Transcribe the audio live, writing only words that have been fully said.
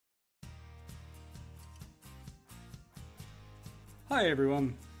Hi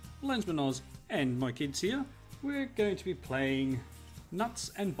everyone, Lensman Oz and my kids here. We're going to be playing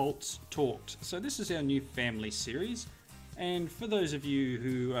Nuts and Bolts Talked. So this is our new family series, and for those of you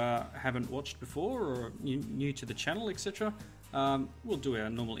who haven't watched before or new to the channel, etc., we'll do our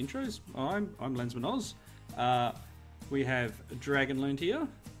normal intros. I'm Lensman Oz. We have DragonLearned here.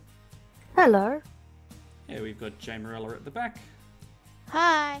 Hello. Yeah, we've got Jamerella at the back.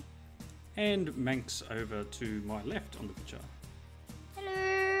 Hi. And Manx over to my left on the picture.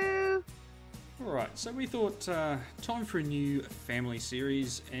 Hello. Alright, so we thought time for a new family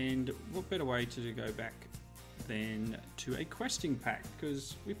series, and what better way to go back than to a questing pack,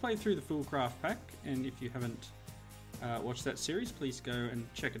 because we played through the Full Craft pack, and if you haven't watched that series, please go and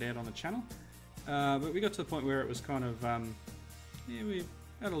check it out on the channel. But we got to the point where it was kind of, we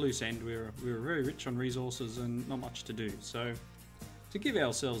at a loose end. We were very rich on resources and not much to do. So to give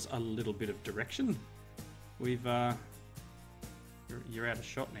ourselves a little bit of direction, we've you're out of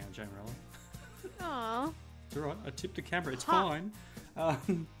shot now, Jamerella. Aww. It's alright, I tipped the camera, it's fine.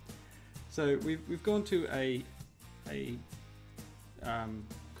 So we've gone to a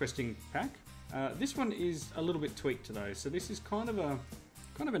questing pack. This one is a little bit tweaked though, so this is kind of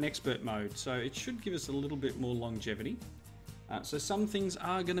an expert mode, so it should give us a little bit more longevity. So some things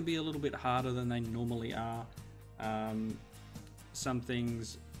are going to be a little bit harder than they normally are. Some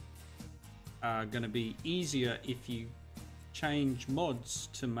things are going to be easier if you change mods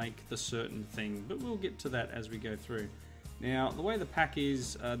to make the certain thing, but we'll get to that as we go through. Now, the way the pack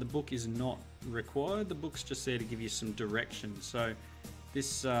is, the book is not required. The book's just there to give you some direction. So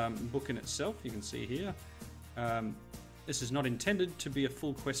this book in itself, you can see here, this is not intended to be a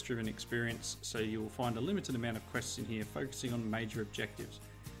full quest-driven experience, so you'll find a limited amount of quests in here focusing on major objectives.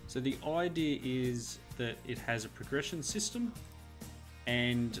 So the idea is that it has a progression system,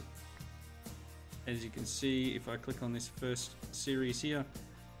 and as you can see, if I click on this first series here,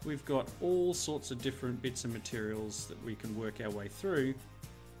 we've got all sorts of different bits of materials that we can work our way through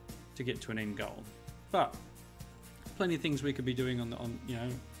to get to an end goal. But plenty of things we could be doing on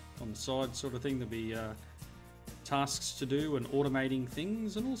the side sort of thing. There'll be tasks to do and automating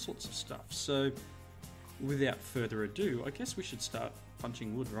things and all sorts of stuff. So without further ado, I guess we should start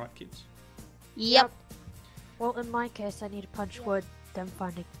punching wood, right kids? Yep. Well, in my case, I need to punch wood, then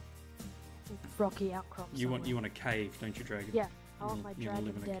find a rocky outcrop. You want a cave, don't you, Dragon? Yeah, I want my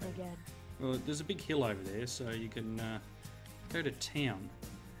dragon dead again. Well, there's a big hill over there, so you can go to town.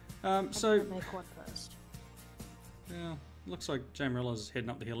 I'm So gonna make one first. yeah, looks like Jamerella's heading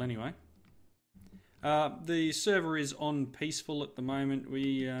up the hill anyway. The server is on peaceful at the moment.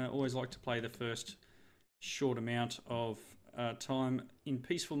 We always like to play the first short amount of time in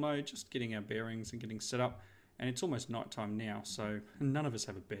peaceful mode, just getting our bearings and getting set up. And it's almost night time now, so none of us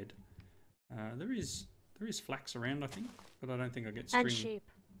have a bed. There is flax around, I think, but I don't think I get string. And sheep.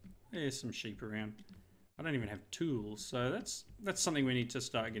 There's some sheep around. I don't even have tools, so that's something we need to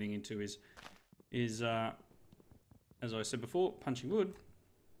start getting into. Is as I said before, punching wood.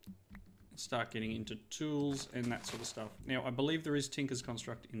 Start getting into tools and that sort of stuff. Now, I believe there is Tinker's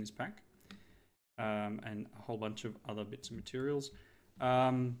Construct in this pack, and a whole bunch of other bits of materials.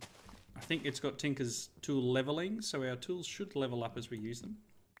 I think it's got Tinker's tool leveling, so our tools should level up as we use them.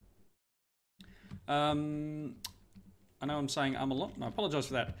 I know I'm saying a lot, and I apologise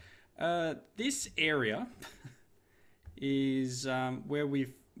for that. This area is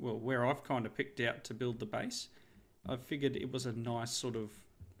where I've kind of picked out to build the base. I figured it was a nice sort of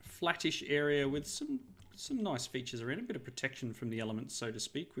flattish area with some nice features around, a bit of protection from the elements, so to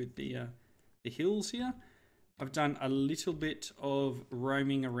speak, with the hills here. I've done a little bit of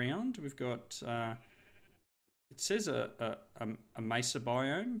roaming around. We've got it says a mesa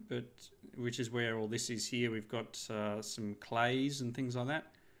biome, but which is where all this is here. We've got some clays and things like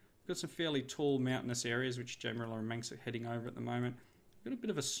that. We've got some fairly tall mountainous areas, which Jamerella and Manx are heading over at the moment. We've got a bit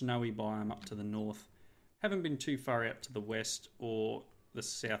of a snowy biome up to the north. Haven't been too far out to the west or the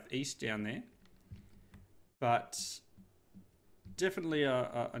southeast down there, but definitely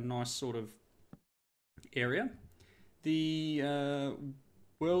a nice sort of area. The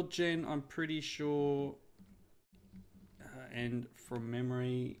world gen, I'm pretty sure, and from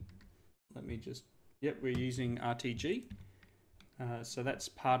memory, let me just, yep, we're using RTG, so that's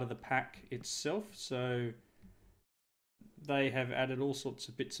part of the pack itself. So they have added all sorts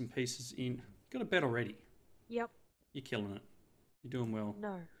of bits and pieces in. Got a bed already. Yep. You're killing it. You're doing well.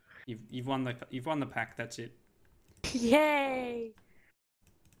 No. You've won the pack. That's it. Yay!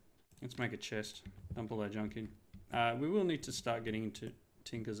 Let's make a chest. Dump all that junk in. We will need to start getting into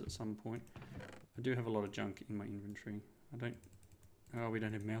Tinkers at some point. I do have a lot of junk in my inventory. Oh, we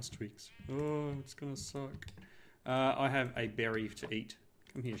don't have mouse tweaks. Oh, it's gonna suck. I have a berry to eat.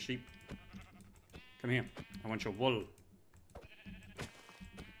 Come here, sheep. Come here. I want your wool.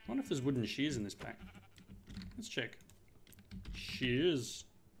 I wonder if there's wooden shears in this pack. Let's check. Shears.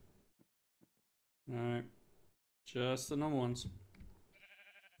 No. Just the normal ones.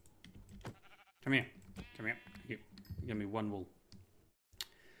 Come here. Come here. Here. Give me one wool.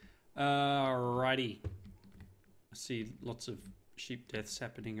 Alrighty. I see lots of sheep deaths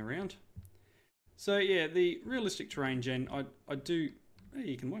happening around. So yeah, the realistic terrain gen, I do...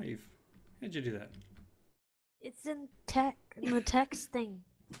 Hey, you can wave. How'd you do that? It's in the text thing.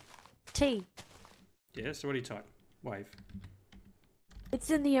 T. Yeah, so what do you type? Wave. It's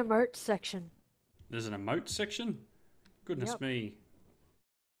in the emote section. There's an emote section? Goodness me.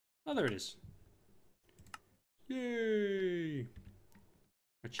 Oh, there it is. Yay!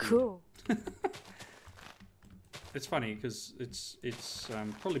 Achieved. Cool. It's funny because it's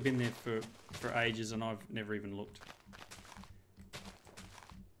probably been there for ages and I've never even looked.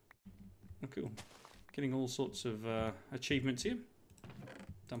 Oh, cool. Getting all sorts of achievements here.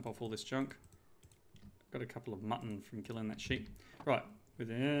 Dump off all this junk. Got a couple of mutton from killing that sheep. Right,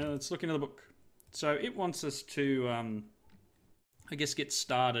 let's look into the book. So it wants us to, I guess, get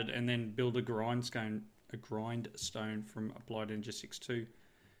started and then build a grindstone from Applied Energistics 2.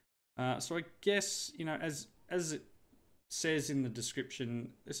 So I guess, you know, as it says in the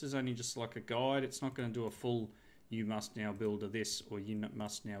description, this is only just like a guide. It's not going to do a full, you must now build a this, or you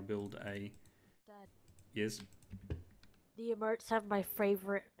must now build a... Dad. Yes? The emotes have my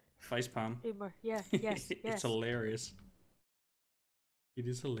favorite... Facepalm. Yeah, yes, It's yes. hilarious. It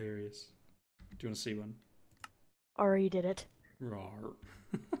is hilarious. Do you want to see one? Already did it. Rawr.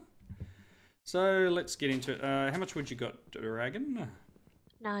 So let's get into it. How much wood you got, Dragon?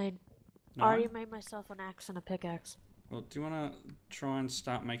 9. No? Already made myself an axe and a pickaxe. Well, do you want to try and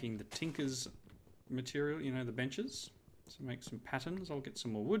start making the tinker's material, you know, the benches? So make some patterns. I'll get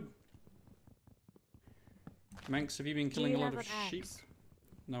some more wood. Manx, have you been killing a lot of sheep? Axe?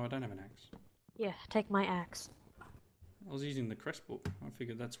 No, I don't have an axe. Yeah, take my axe. I was using the crest book. I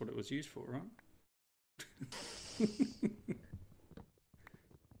figured that's what it was used for, right?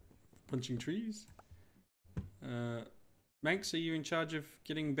 Punching trees. Manx, are you in charge of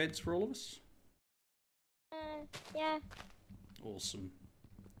getting beds for all of us? Yeah. Awesome.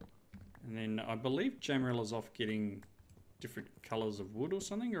 And then I believe Jamerella's off getting different colours of wood or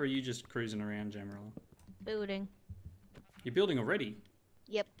something, or are you just cruising around, Jamerella? Building. You're building already?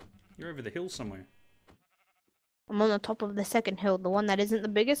 Yep. You're over the hill somewhere. I'm on the top of the second hill, the one that isn't the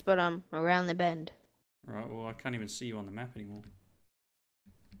biggest, but I'm around the bend. Right, well, I can't even see you on the map anymore.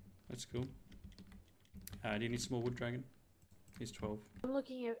 That's cool. Do you need some more wood, Dragon? Here's 12. I'm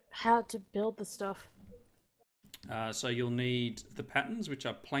looking at how to build the stuff. So you'll need the patterns, which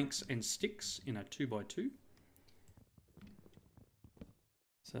are planks and sticks in a 2x2.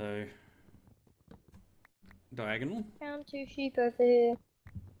 So, diagonal. Found 2 sheep over here.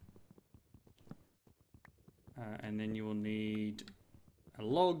 And then you will need a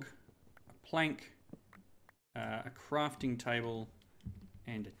log, a plank, a crafting table,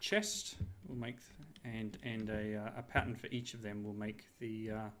 and a chest. We'll make and a pattern for each of them. Will make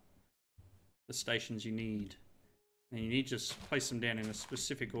the stations you need. And you need to just place them down in a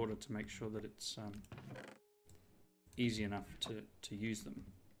specific order to make sure that it's easy enough to use them.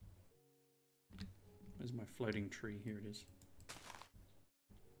 Where's my floating tree? Here it is.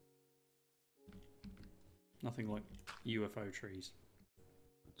 Nothing like UFO trees.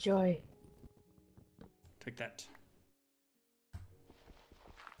 Joy. Take that.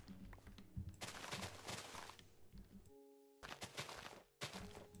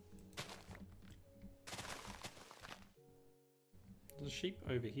 There's a sheep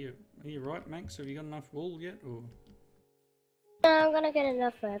over here. Are you right, Max? Have you got enough wool yet? Or No, I'm gonna get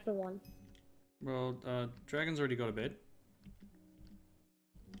enough for everyone. well, Dragon's already got a bed.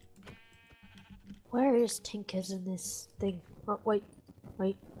 Where is Tinkers in this thing? Oh, wait.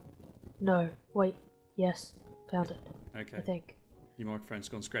 No, wait. Yes, found it. Okay. I think. Your microphone's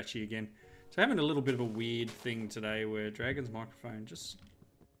gone scratchy again. So having a little bit of a weird thing today where Dragon's microphone just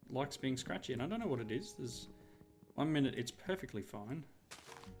likes being scratchy, and I don't know what it is. There's 1 minute it's perfectly fine,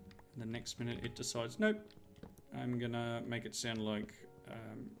 and the next minute it decides, nope, I'm gonna make it sound like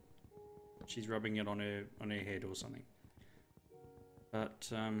she's rubbing it on her head or something.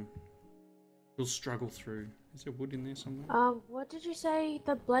 But we'll struggle through. Is there wood in there somewhere? What did you say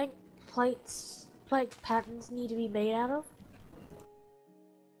the blank patterns need to be made out of?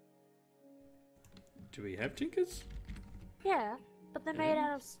 Do we have tinkers? Yeah, but they're Yeah. made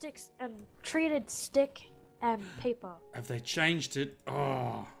out of sticks and treated stick and paper. Have they changed it?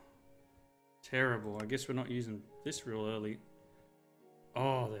 Oh, terrible. I guess we're not using this real early.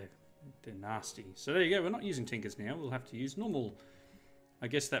 Oh, they're nasty. So there you go. We're not using tinkers now. We'll have to use normal. I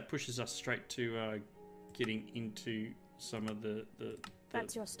guess that pushes us straight to getting into some of the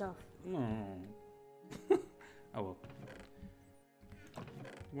That's your stuff. Oh. Oh well.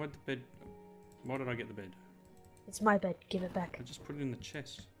 Why did I get the bed? It's my bed. Give it back. I just put it in the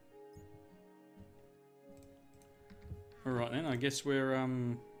chest. Alright then, I guess we're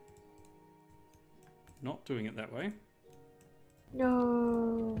not doing it that way.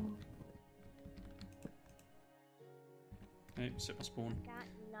 No. Okay, set my spawn. Got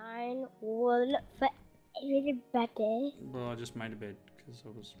 9 wool for everybody. Well, I just made a bed because I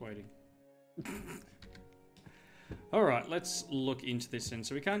was waiting. Alright, let's look into this then.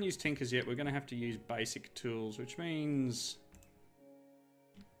 So we can't use tinkers yet. We're going to have to use basic tools, which means...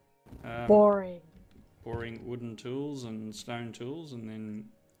 Boring. boring wooden tools and stone tools, and then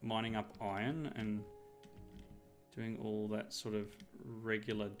mining up iron and doing all that sort of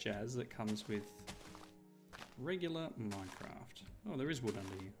regular jazz that comes with regular Minecraft. Oh, there is wood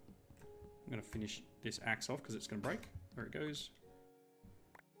under here. I'm going to finish this axe off because it's going to break. There it goes.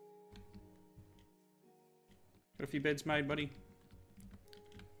 Got a few beds made, buddy.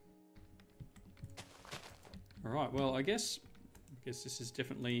 Alright, well, I guess this is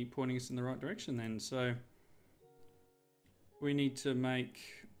definitely pointing us in the right direction then. So we need to make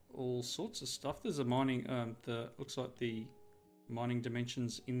all sorts of stuff. There's a mining, looks like the mining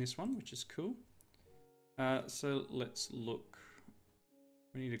dimensions in this one, which is cool. So let's look.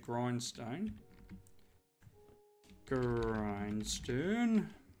 We need a grindstone. Grindstone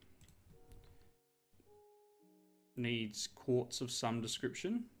needs quartz of some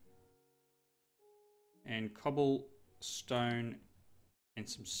description, and cobblestone and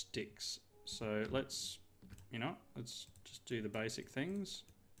some sticks. So let's just do the basic things.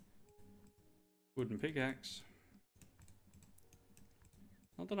 Wooden pickaxe.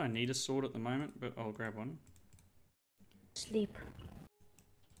 Not that I need a sword at the moment, but I'll grab one. Sleep.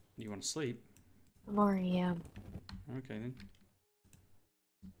 You want to sleep? I'm already Okay then.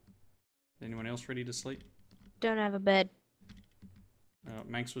 Anyone else ready to sleep? Don't have a bed.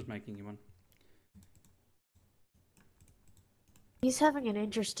 Manx was making you one. He's having an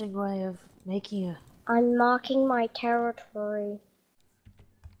interesting way of making a I'm marking my territory.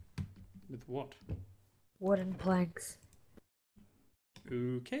 With what? wooden planks.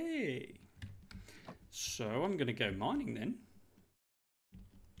 Okay. So I'm going to go mining then.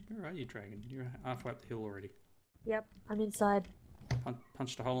 Where are you, Dragon? You're halfway up the hill already. Yep, I'm inside.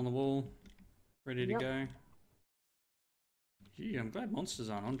 Punched a hole in the wall. Ready to Yep. go. Gee, I'm glad monsters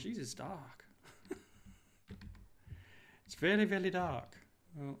aren't on. Jeez, it's dark. It's very, very dark.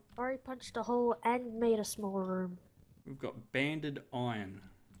 Well, Already punched a hole and made a small room. we've got banded iron.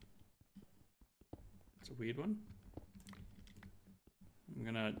 It's a weird one. I'm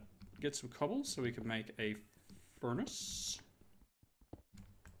going to get some cobble so we can make a furnace.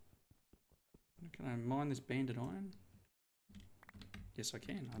 Can I mine this banded iron? Yes, I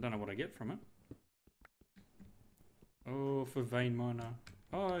can. I don't know what I get from it. Oh, for vein miner.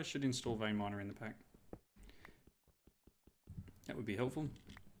 Oh, I should install vein miner in the pack. That would be helpful.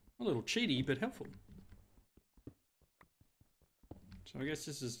 A little cheaty, but helpful. So I guess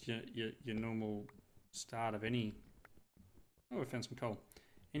this is your normal start of any... Oh, I found some coal.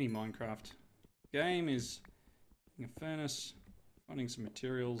 Any Minecraft game is making a furnace, finding some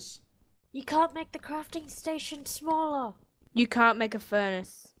materials. You can't make the crafting station smaller. You can't make a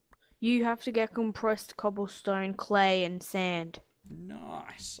furnace. You have to get compressed cobblestone, clay, and sand.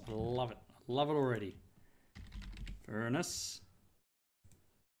 Nice. I love it. I love it already. Furnace.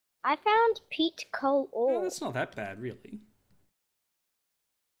 I found peat coal Yeah, ore. that's not that bad, really.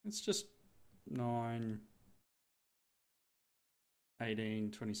 It's just 9,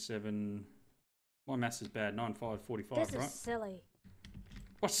 18, 27. My maths is bad. 9, 5, 45, This right? is silly.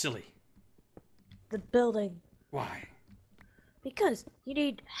 What's silly? The building. Why? Because you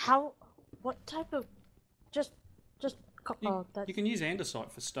need what type of, just, You can use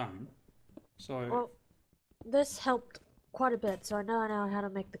andesite for stone. So, well, this helped quite a bit, so I know how to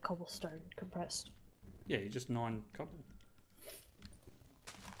make the cobblestone compressed. yeah, you just 9 cobble.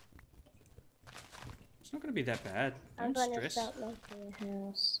 It's not going to be that bad. I'm Don't gonna stress. start making a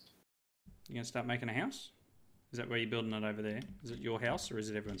house. You're going to start making a house? Is that where you're building it over there? Is it your house or is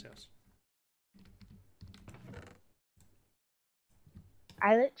it everyone's house?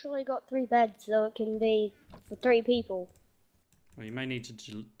 I literally got 3 beds, so it can be for 3 people. Well, you may need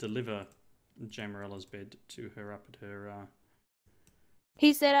to deliver Jamerella's bed to her up at her...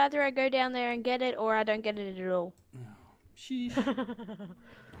 He said either I go down there and get it or I don't get it at all. Oh, sheesh.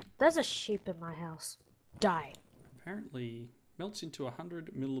 There's a sheep in my house. Die. Apparently melts into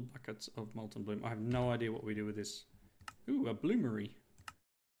 100 ml buckets of molten bloom. I have no idea what we do with this. Ooh, a bloomery.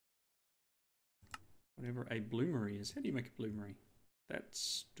 Whatever a bloomery is. How do you make a bloomery?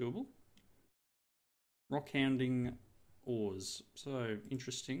 That's doable. Rock hounding ores. So,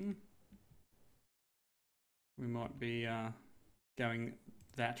 interesting. We might be going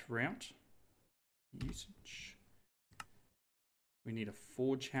that route. Usage. We need a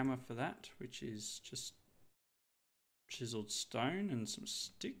forge hammer for that, which is just chiseled stone and some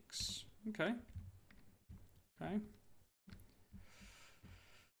sticks. Okay. Okay.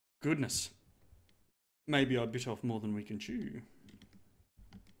 Goodness. Maybe I bit off more than we can chew.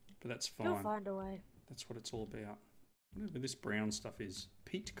 But that's fine. You'll find a way. That's what it's all about. Whatever this brown stuff is.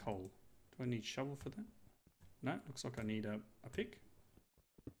 Peat coal. Do I need a shovel for that? No, looks like I need a pick.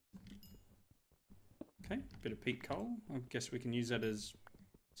 Okay, bit of peat coal. I guess we can use that as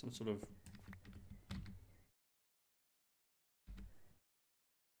some sort of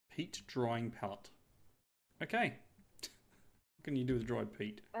peat drying pallet. Okay. What can you do with dried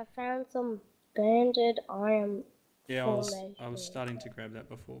peat? I found some banded iron. Yeah, I was starting to grab that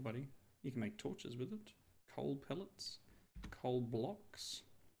before, buddy. You can make torches with it. Coal pellets. Coal blocks.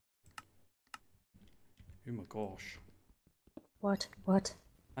 Oh my gosh. What? What?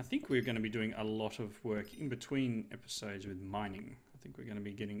 I think we're going to be doing a lot of work in between episodes with mining. I think we're going to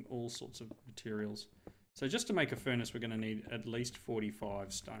be getting all sorts of materials. So just to make a furnace, we're going to need at least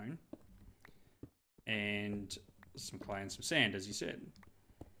 45 stone. And some clay and some sand, as you said.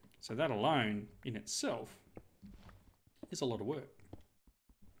 So that alone, in itself, is a lot of work.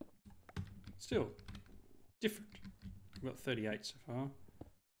 Still, different. We've got 38 so far.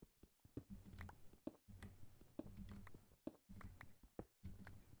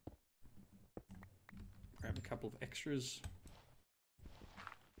 Grab a couple of extras.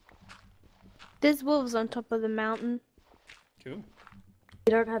 There's wolves on top of the mountain. Cool. You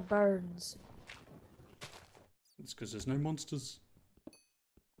don't have bones. It's because there's no monsters.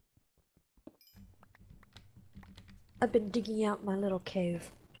 I've been digging out my little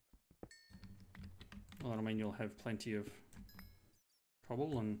cave. Well, I mean, you'll have plenty of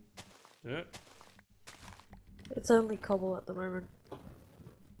cobble and dirt. It's only cobble at the moment. Right,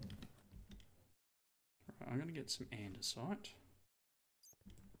 I'm going to get some andesite.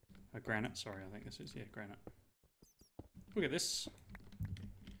 Granite, sorry, I think this is, yeah, granite. Look at this.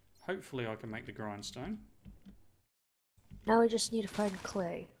 Hopefully I can make the grindstone. Now we just need to find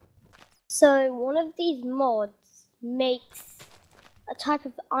clay. So one of these mods makes a type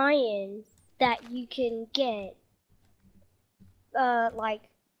of iron that you can get, like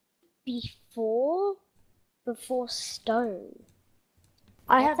before stone.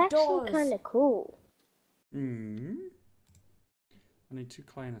 I That's have actually doors. kind of cool. Hmm. I need 2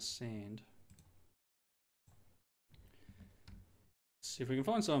 clay and a sand. Let's see if we can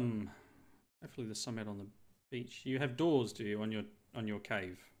find some. Hopefully there's some out on the beach. You have doors, do you, on your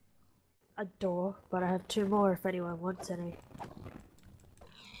cave? A door, but I have 2 more if anyone wants any.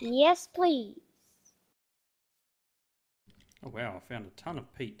 Yes, please. Oh wow, I found a ton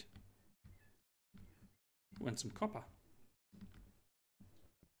of peat. Oh, and some copper.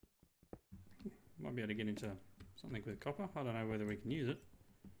 Might be able to get into something with copper. I don't know whether we can use it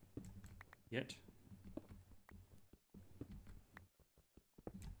yet.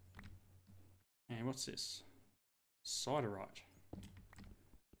 And what's this? Siderite.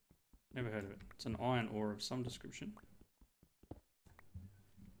 Never heard of it. It's an iron ore of some description.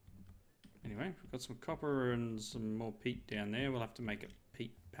 Anyway, we've got some copper and some more peat down there. We'll have to make a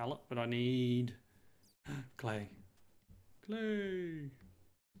peat pallet, but I need clay. Clay!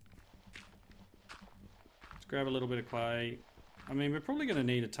 Let's grab a little bit of clay. I mean, we're probably going to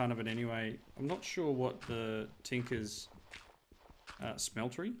need a ton of it anyway. I'm not sure what the Tinker's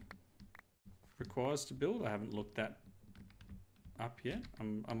smeltery requires to build. I haven't looked that up yet.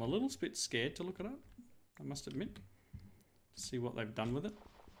 I'm a little bit scared to look it up, I must admit, to see what they've done with it.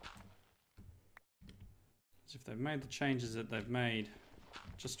 As if they've made the changes that they've made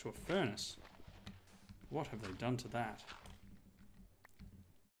just to a furnace, what have they done to that?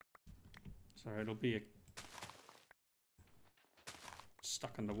 So it'll be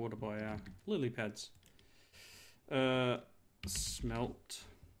stuck underwater by our lily pads. Smelt.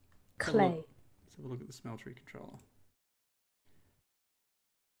 Clay. Let's have a look at the smeltery controller.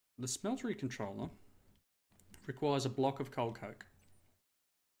 The smeltery controller requires a block of coal coke.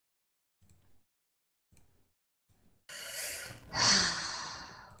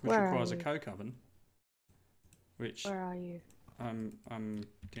 Which Where requires are a you? coke oven. Which Where are you? I'm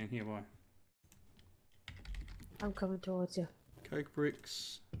down here. Why? I'm coming towards you. Coke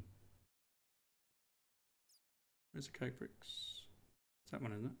bricks, Where's the coke bricks? It's that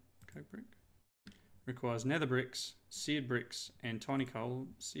one, isn't it? Coke brick. Requires nether bricks, seared bricks, and tiny coal.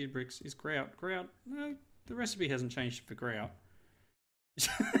 Seared bricks is grout. Grout? No, the recipe hasn't changed for grout.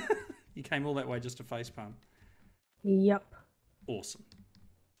 You came all that way just to facepalm. Yep. Awesome.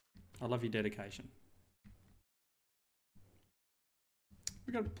 I love your dedication.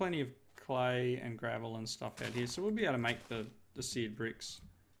 We've got plenty of clay and gravel and stuff out here, so we'll be able to make the seared bricks.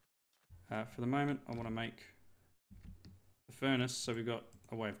 For the moment, I want to make the furnace, so we've got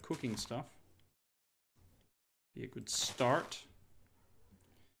a way of cooking stuff. Be a good start.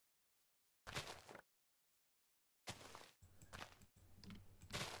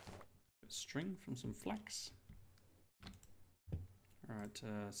 String from some flax. Alright,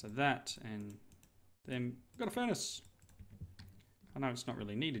 so that, and then we've got a furnace. I know it's not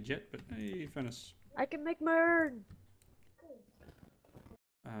really needed yet, but hey, furnace. I can make my urn.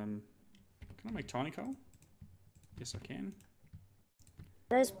 Can I make tiny coal? Yes, I can.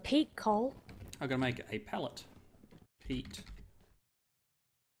 There's peat coal. I've got to make a pallet. Peat.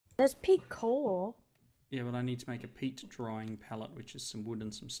 There's peat coal. Yeah, but I need to make a peat drying pallet, which is some wood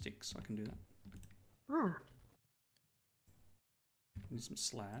and some sticks. I can do that. Ah. Need some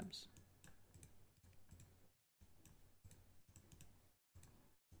slabs.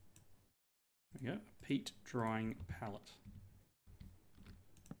 There we go. A peat drying pallet.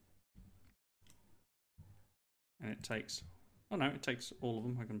 And it takes... Oh no, it takes all of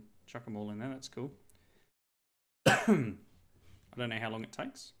them. I can chuck them all in there. That's cool. I don't know how long it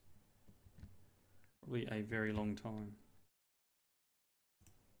takes. Probably a very long time.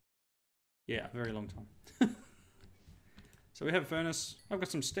 Yeah, a very long time. So we have a furnace. I've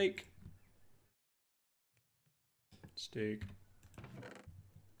got some steak. Steak.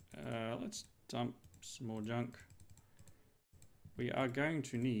 Let's dump some more junk. We are going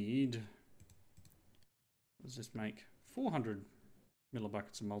to need... Let's just make 400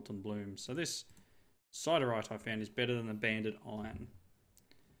 millibuckets of molten bloom. So this siderite I found is better than the banded iron.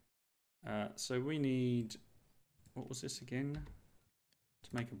 So we need... What was this again? To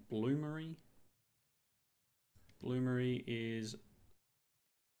make a bloomery. Bloomery is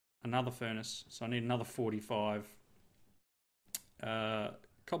another furnace, so I need another 45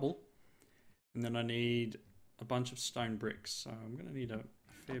 cobble, and then I need a bunch of stone bricks, so I'm going to need a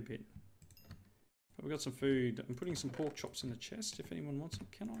fair bit. But we've got some food. I'm putting some pork chops in the chest if anyone wants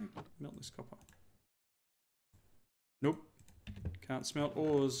it. Can I melt this copper? Nope. Can't smelt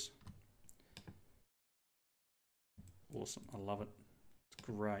ores. Awesome. I love it. It's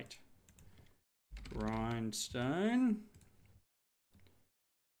great. Grindstone,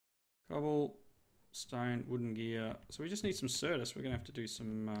 cobble, stone, wooden gear. So we just need some Certus. We're gonna have to do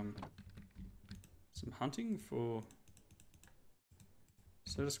some hunting for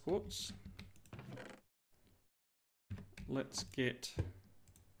Certus quartz. Let's get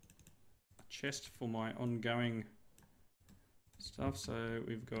a chest for my ongoing stuff. So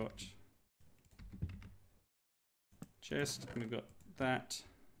we've got chest, and we've got that.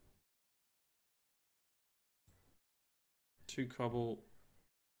 2 cobble,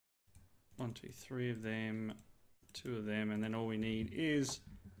 1, 2, 3 of them, 2 of them, and then all we need is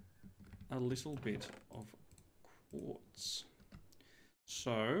a little bit of quartz.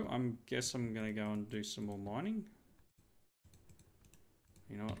 So guess I'm gonna go and do some more mining.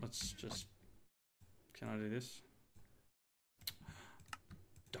 You know what? Let's just. Can I do this?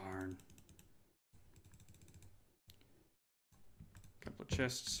 Darn. Couple of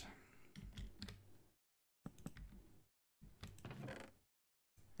chests.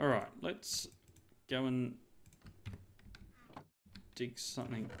 Alright, let's go and dig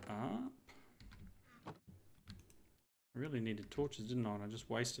something up. I really needed torches, didn't I? And I just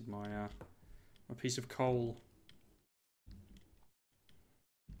wasted my my piece of coal.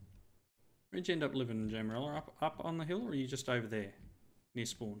 Where'd you end up living, Jamerella? Up on the hill, or are you just over there, near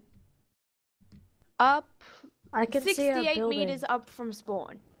spawn? Up. I can see a 68 building. meters up from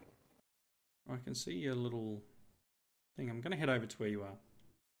spawn. I can see your little thing. I'm going to head over to where you are.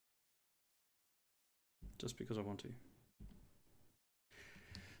 Just because I want to.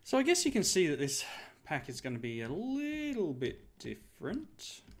 So I guess you can see that this pack is going to be a little bit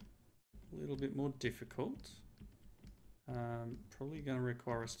different. A little bit more difficult. Probably going to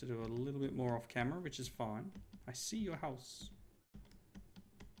require us to do a little bit more off camera, which is fine. I see your house.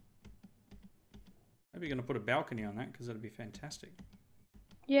 Maybe you're going to put a balcony on that because that'd be fantastic.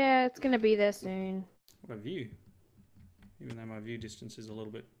 Yeah, it's gonna be there soon. What a view. Even though my view distance is a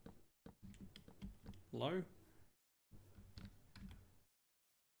little bit low.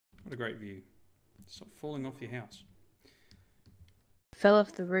 What a great view. Stop falling off your house. Fell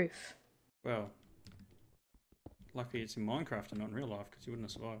off the roof. Well, lucky it's in Minecraft and not in real life, because you wouldn't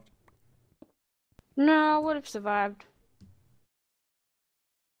have survived. No, I would have survived.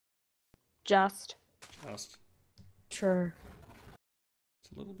 Just. Sure.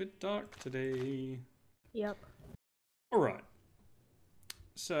 It's a little bit dark today. Yep. Alright.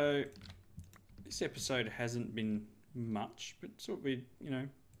 So, this episode hasn't been much, but sort of we,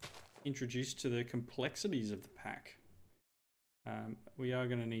 introduced to the complexities of the pack. We are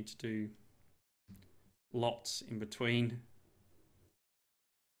going to need to do lots in between.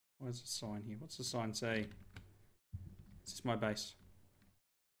 Where's the sign here? What's the sign say? Is this my base?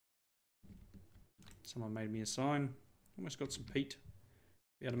 Someone made me a sign. Almost got some peat.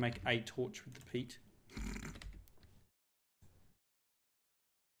 Be able to make a torch with the peat.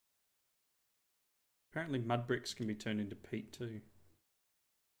 Apparently mud bricks can be turned into peat too.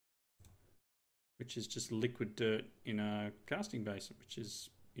 Which is just liquid dirt in a casting basin, which is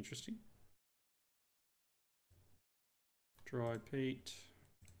interesting. Dry peat.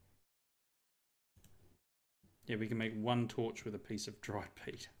 Yeah, we can make one torch with a piece of dry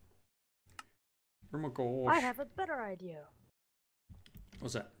peat. Oh my gosh. I have a better idea.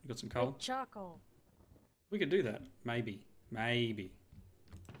 What's that? You got some coal? Make charcoal. We could do that. Maybe. Maybe.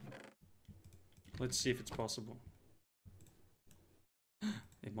 Let's see if it's possible.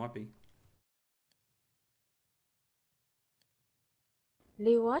 It might be.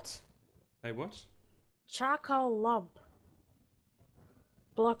 Lee, what? Hey, what? Charcoal lump.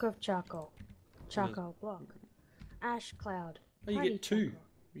 Block of charcoal. Charcoal block. Ash cloud. Oh, you Tiny get two. charcoal.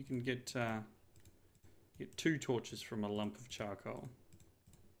 You can get 2 torches from a lump of charcoal.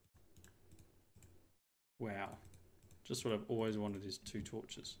 Wow. Just what I've always wanted is 2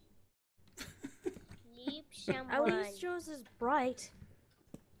 torches. Leave At someone. least yours is bright.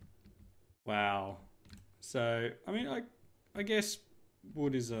 Wow. So, I mean, I guess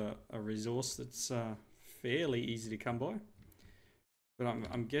wood is a resource that's fairly easy to come by. But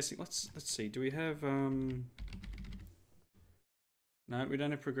I'm guessing, let's see, do we have no, we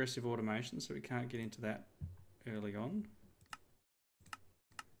don't have progressive automation, so we can't get into that early on.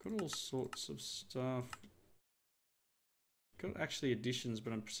 Got all sorts of stuff. Got actually additions,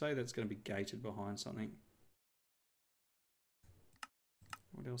 but I'm say that's going to be gated behind something.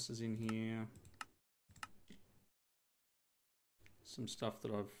 What else is in here? Some stuff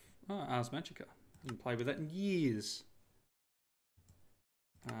that I've... Oh, Ars Magica. Haven't played with that in years.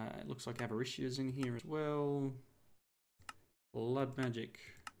 It looks like Avaricia's in here as well. Blood Magic.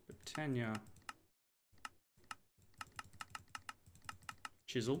 Britannia.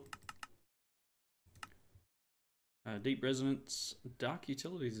 Chisel. Deep Resonance. Dark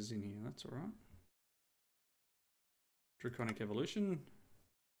Utilities is in here. That's alright. Draconic Evolution.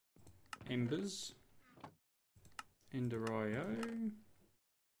 Embers. Ender.io.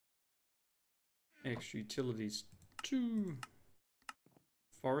 Extra Utilities 2.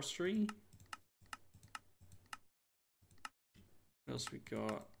 Forestry. What else we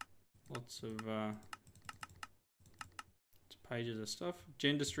got? Lots of pages of stuff.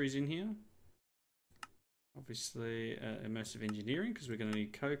 Gendustry's in here. Obviously immersive engineering, because we're going to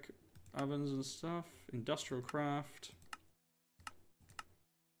need coke ovens and stuff. Industrial craft.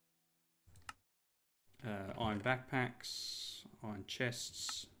 Iron backpacks, iron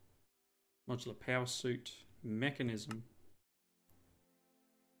chests, modular power suit, mechanism.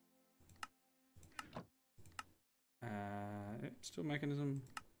 Still mechanism.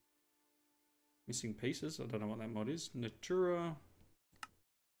 Missing pieces. I don't know what that mod is. Natura.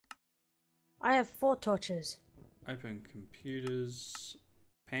 I have 4 torches. Open computers.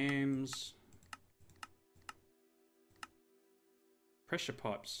 PAMs. Pressure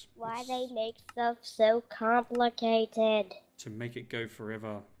pipes. Why they make stuff so complicated? To make it go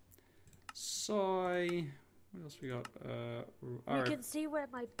forever. What else we got? You can see where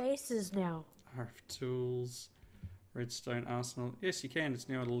my base is now. RF tools. Redstone arsenal. Yes, you can. It's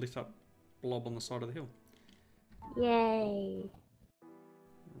now a lit up blob on the side of the hill. Yay.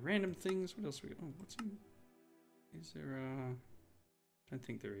 Random things. What else we got? Oh, what's in? Is there a... don't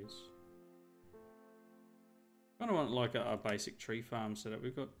think there is. I don't want like a basic tree farm setup.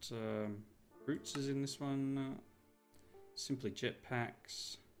 We've got roots is in this one. Simply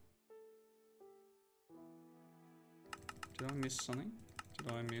jetpacks. Did I miss something?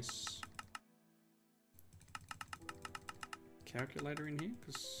 Did I miss calculator in here?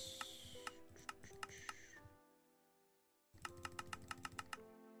 Because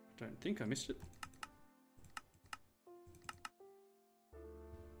I don't think I missed it.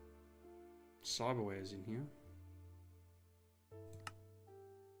 Cyberware's in here.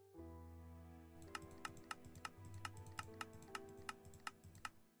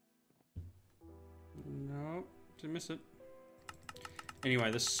 No, Didn't miss it. Anyway,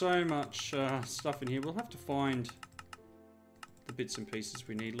 there's so much stuff in here. We'll have to find the bits and pieces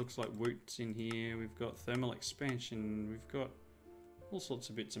we need. Looks like woot's in here. We've got thermal expansion. We've got all sorts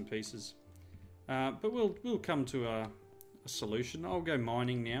of bits and pieces. But we'll come to a solution. I'll go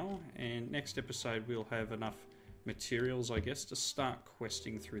mining now, and next episode we'll have enough materials, I guess, to start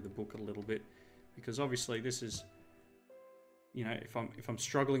questing through the book a little bit, because obviously this is, you know, if I'm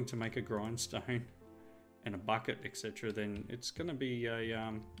struggling to make a grindstone and a bucket, etc., then it's going to be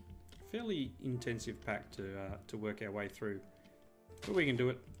a fairly intensive pack to work our way through. But we can do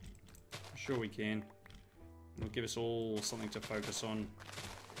it. I'm sure we can. It'll give us all something to focus on.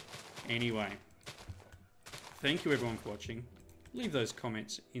 Anyway, thank you everyone for watching. Leave those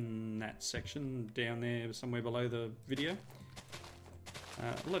comments in that section down there somewhere below the video.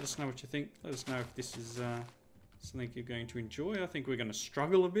 Let us know what you think. Let us know if this is something you're going to enjoy. I think we're going to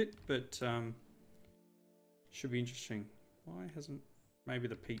struggle a bit, but should be interesting. Why hasn't... Maybe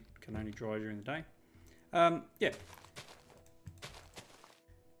the peat can only dry during the day. Yeah.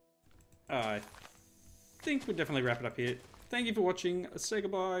 I think we'll definitely wrap it up here. Thank you for watching. Say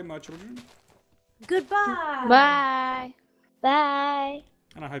goodbye, my children. Goodbye. Bye. Bye.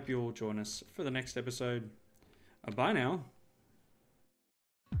 And I hope you all join us for the next episode. Bye now.